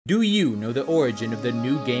Do you know the origin of the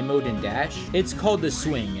new Gamemode in Dash? It's called the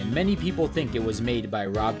Swing, and many people think it was made by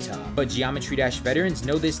RobTop. But Geometry Dash veterans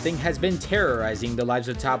know this thing has been terrorizing the lives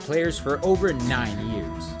of top players for over 9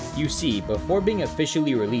 years. You see, before being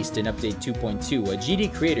officially released in Update 2.2, a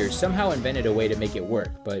GD creator somehow invented a way to make it work,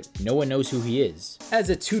 but no one knows who he is. As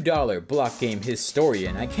a $2 block game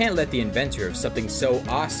historian, I can't let the inventor of something so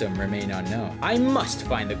awesome remain unknown. I must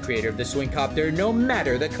find the creator of the Swing Copter no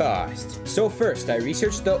matter the cost. So first, I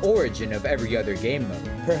researched the origin of every other game mode.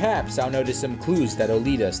 Perhaps I'll notice some clues that'll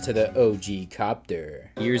lead us to the OG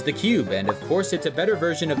Copter. Here's the cube, and of course it's a better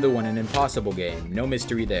version of the one in Impossible game, no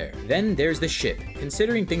mystery there. Then there's the ship.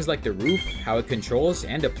 Considering things like the roof, how it controls,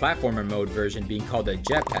 and a platformer mode version being called a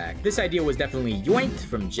jetpack, this idea was definitely yoinked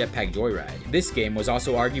from Jetpack Joyride. This game was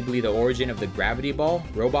also arguably the origin of the gravity ball,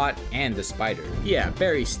 robot, and the spider. Yeah,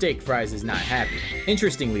 Barry Steak Fries is not happy.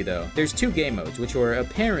 Interestingly though, there's 2 game modes which were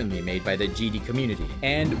apparently made by the GD community.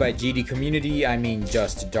 And by GD community, I mean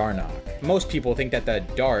just Darnock. Most people think that the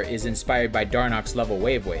Dart is inspired by Darnock's level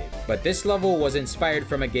Wave Wave, but this level was inspired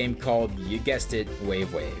from a game called, you guessed it,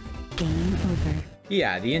 Wave Wave. Game over.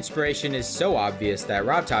 Yeah, the inspiration is so obvious that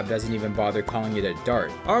RobTop doesn't even bother calling it a dart.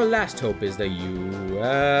 Our last hope is the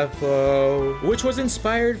UFO, which was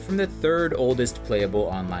inspired from the 3rd oldest playable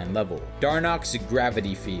online level, Darnock's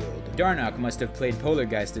Gravity Field. Darnock must have played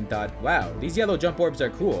Polargeist and thought, wow, these yellow jump orbs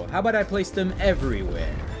are cool, how about I place them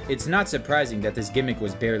everywhere? It's not surprising that this gimmick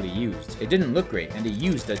was barely used. It didn't look great, and it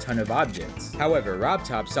used a ton of objects. However,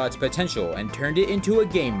 RobTop saw its potential and turned it into a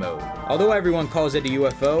game mode. Although everyone calls it a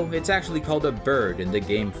UFO, it's actually called a bird in the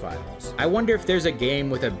game files. I wonder if there's a game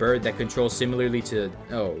with a bird that controls similarly to,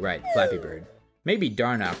 oh right, Flappy Bird. Maybe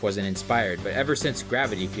Darnock wasn't inspired, but ever since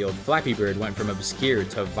Gravity Field, Flappy Bird went from obscure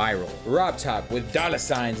to viral. RobTop, with dollar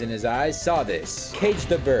signs in his eyes, saw this, caged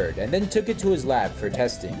the bird, and then took it to his lab for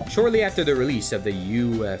testing. Shortly after the release of the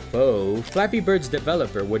UFO, Flappy Bird's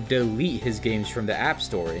developer would delete his games from the App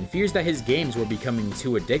Store in fears that his games were becoming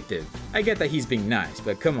too addictive. I get that he's being nice,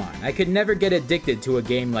 but come on, I could never get addicted to a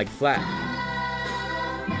game like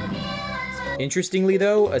Interestingly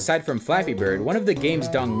though, aside from Flappy Bird, one of the games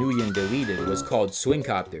Dong Nguyen deleted was called Swing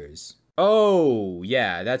Copters. Oh,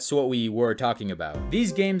 yeah, that's what we were talking about.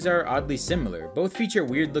 These games are oddly similar. Both feature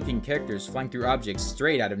weird-looking characters flying through objects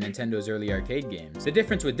straight out of Nintendo's early arcade games. The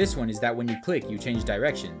difference with this one is that when you click, you change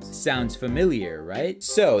directions. Sounds familiar, right?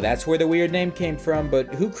 So, that's where the weird name came from,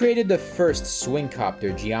 but who created the first Swing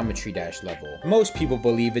Copter Geometry Dash level? Most people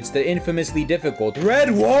believe it's the infamously difficult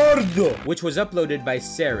Red World, which was uploaded by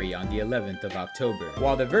Sari on the 11th of October.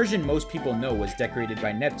 While the version most people know was decorated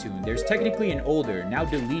by Neptune, there's technically an older, now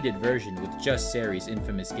deleted version with just Sari's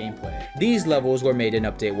infamous gameplay. These levels were made in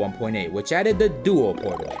Update 1.8, which added the dual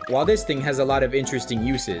portal. While this thing has a lot of interesting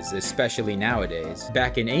uses, especially nowadays,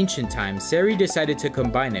 back in ancient times, Sari decided to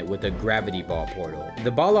combine it with a gravity ball portal.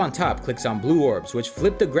 The ball on top clicks on blue orbs, which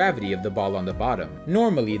flip the gravity of the ball on the bottom.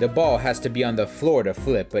 Normally, the ball has to be on the floor to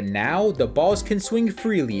flip, but now, the balls can swing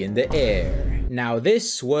freely in the air. Now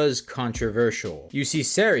this was controversial. You see,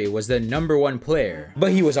 Sari was the #1 player,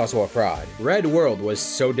 but he was also a fraud. Red World was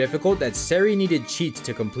so difficult that Sari needed cheats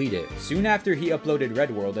to complete it. Soon after he uploaded Red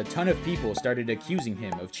World, a ton of people started accusing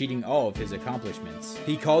him of cheating all of his accomplishments.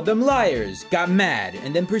 He called them liars, got mad,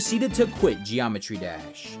 and then proceeded to quit Geometry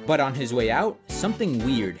Dash. But on his way out, something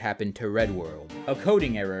weird happened to Red World. A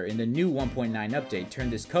coding error in the new 1.9 update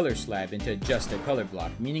turned this color slab into just a color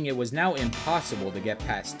block, meaning it was now impossible to get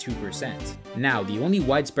past 2%. Now, the only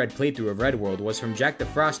widespread playthrough of Red World was from Jack the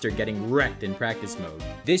Froster getting wrecked in practice mode.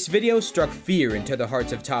 This video struck fear into the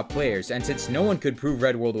hearts of top players, and since no one could prove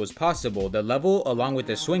Red World was possible, the level, along with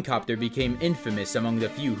the Swing Copter, became infamous among the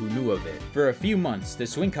few who knew of it. For a few months, the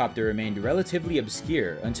Swing Copter remained relatively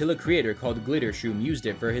obscure until a creator called Glittershroom used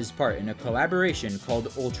it for his part in a collaboration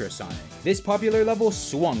called Ultrasonic. This popular level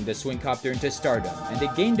swung the Swing Copter into stardom, and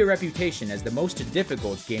it gained a reputation as the most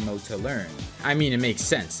difficult game mode to learn. I mean, it makes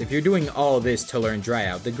sense. If you're doing all this to learn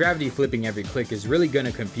Dryout, the gravity flipping every click is really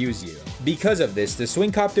gonna confuse you. Because of this, the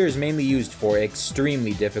Swing Copter is mainly used for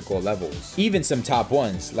extremely difficult levels. Even some top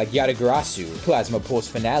ones, like Yatagarasu, Plasma Pulse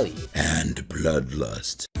Finale, and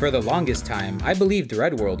Bloodlust. For the longest time, I believed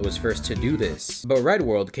Red World was first to do this, but Red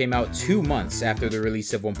World came out 2 months after the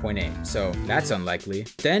release of 1.8, so that's unlikely.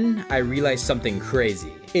 Then I realized something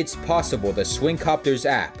crazy. It's possible the Swing Copter's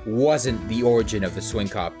app wasn't the origin of the Swing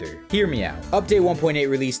Copter. Hear me out. Update 1.8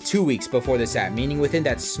 released 2 weeks before this app, meaning within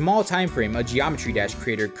that small time frame, a Geometry Dash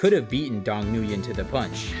creator could have beaten Dong Nguyen to the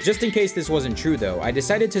punch. Just in case this wasn't true though, I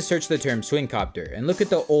decided to search the term Swing Copter and look at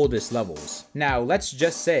the oldest levels. Now, let's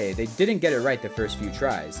just say they didn't get it right the first few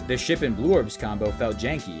tries. flies. The ship and blue orbs combo felt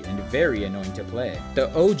janky and very annoying to play.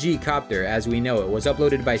 The OG Copter, as we know it, was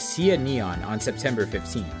uploaded by Sia Neon on September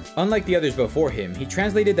 15th. Unlike the others before him, he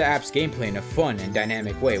translated the app's gameplay in a fun and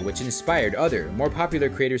dynamic way, which inspired other, more popular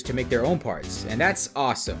creators to make their own parts, and that's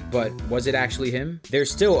awesome. But was it actually him?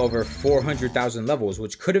 There's still over 400,000 levels,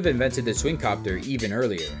 which could have invented the Swing Copter even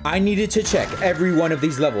earlier. I needed to check every one of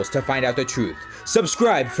these levels to find out the truth.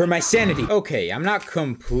 Subscribe for my sanity. Okay, I'm not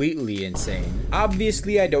completely insane.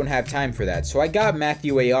 Obviously, I don't have time for that, so I got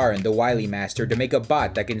MathieuAR and the Wily Master to make a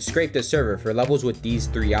bot that can scrape the server for levels with these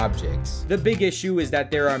 3 objects. The big issue is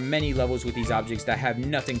that there are many levels with these objects that have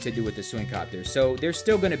nothing to do with the Swing Copter, so there's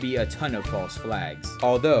still gonna be a ton of false flags.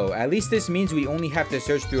 Although, at least this means we only have to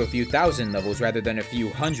search through a few thousand levels rather than a few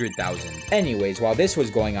 100,000. Anyways, while this was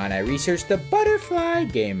going on, I researched the butterfly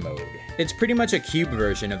game mode. It's pretty much a cube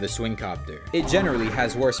version of the Swing Copter. It generally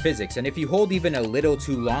has worse physics, and if you hold even a little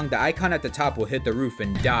too long, the icon at the top will hit the roof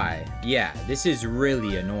and die. Yeah, this is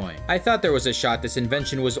really annoying. I thought there was a shot this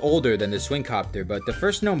invention was older than the Swing Copter, but the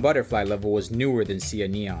first known butterfly level was newer than Sia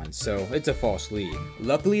Neon, so it's a false lead.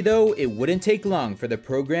 Luckily though, it wouldn't take long for the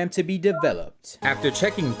program to be developed. After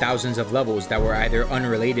checking thousands of levels that were either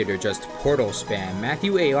unrelated or just portal spam,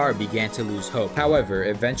 MathieuAR began to lose hope. However,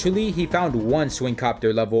 eventually he found one Swing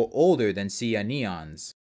Copter level older than Sia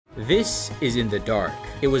Neon's. This is in the dark.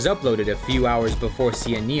 It was uploaded a few hours before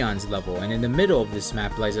Sia Neon's level, and in the middle of this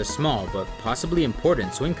map lies a small but possibly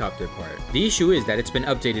important Swing Copter part. The issue is that it's been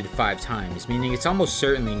updated 5 times, meaning it's almost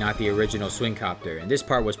certainly not the original Swing Copter, and this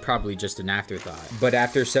part was probably just an afterthought. But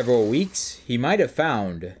after several weeks, he might have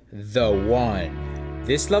found the one.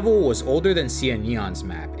 This level was older than Sia Neon's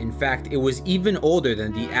map. In fact, it was even older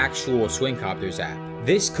than the actual Swing Copter's app.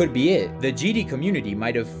 This could be it. The GD community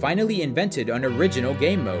might have finally invented an original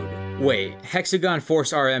game mode. Wait, Hexagon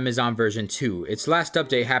Force RM is on version 2. Its last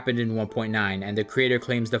update happened in 1.9, and the creator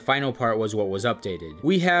claims the final part was what was updated.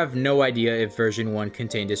 We have no idea if version 1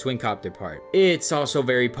 contained a Swing Copter part. It's also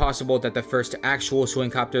very possible that the first actual Swing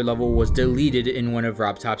Copter level was deleted in one of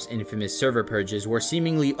RobTop's infamous server purges, where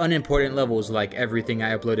seemingly unimportant levels like everything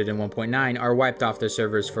I uploaded in 1.9 are wiped off the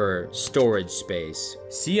servers for storage space.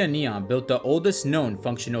 Sia Neon built the oldest known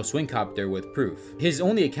functional Swing Copter with proof. His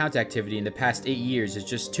only account activity in the past 8 years is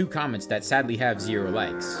just 2 comments that sadly have 0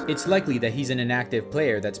 likes. It's likely that he's an inactive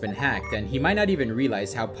player that's been hacked, and he might not even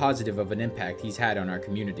realize how positive of an impact he's had on our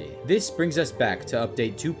community. This brings us back to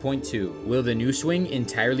update 2.2. Will the new Swing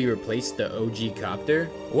entirely replace the OG Copter?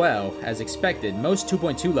 Well, as expected, most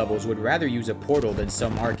 2.2 levels would rather use a portal than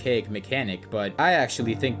some archaic mechanic, but I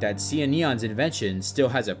actually think that Sia Neon's invention still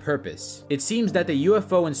has a purpose. It seems that the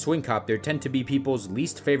UFO and Swing Copter tend to be people's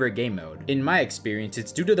least favorite game mode. In my experience,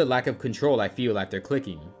 it's due to the lack of control I feel after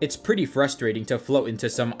clicking. It's pretty frustrating to float into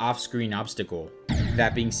some off-screen obstacle.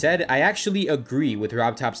 That being said, I actually agree with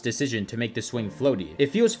RobTop's decision to make the Swing floaty.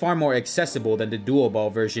 It feels far more accessible than the dual ball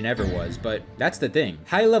version ever was, but that's the thing.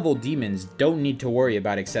 High-level demons don't need to worry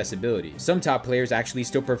about accessibility. Some top players actually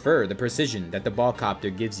still prefer the precision that the ball copter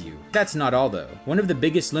gives you. That's not all though. One of the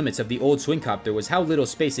biggest limits of the old Swing Copter was how little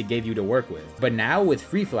space it gave you to work with. But now, with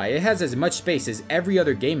Free Fly, it has as much space as every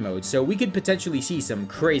other game mode, so we could potentially see some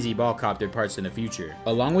crazy ball copter parts in the future.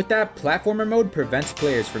 Along with that, platformer mode prevents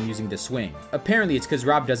players from using the Swing. Apparently it's because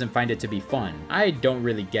Rob doesn't find it to be fun. I don't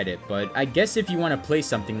really get it, but I guess if you want to play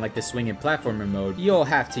something like the Swing in platformer mode, you'll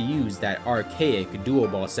have to use that archaic dual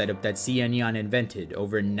ball setup that Sia Neon invented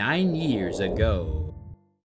over 9 years ago.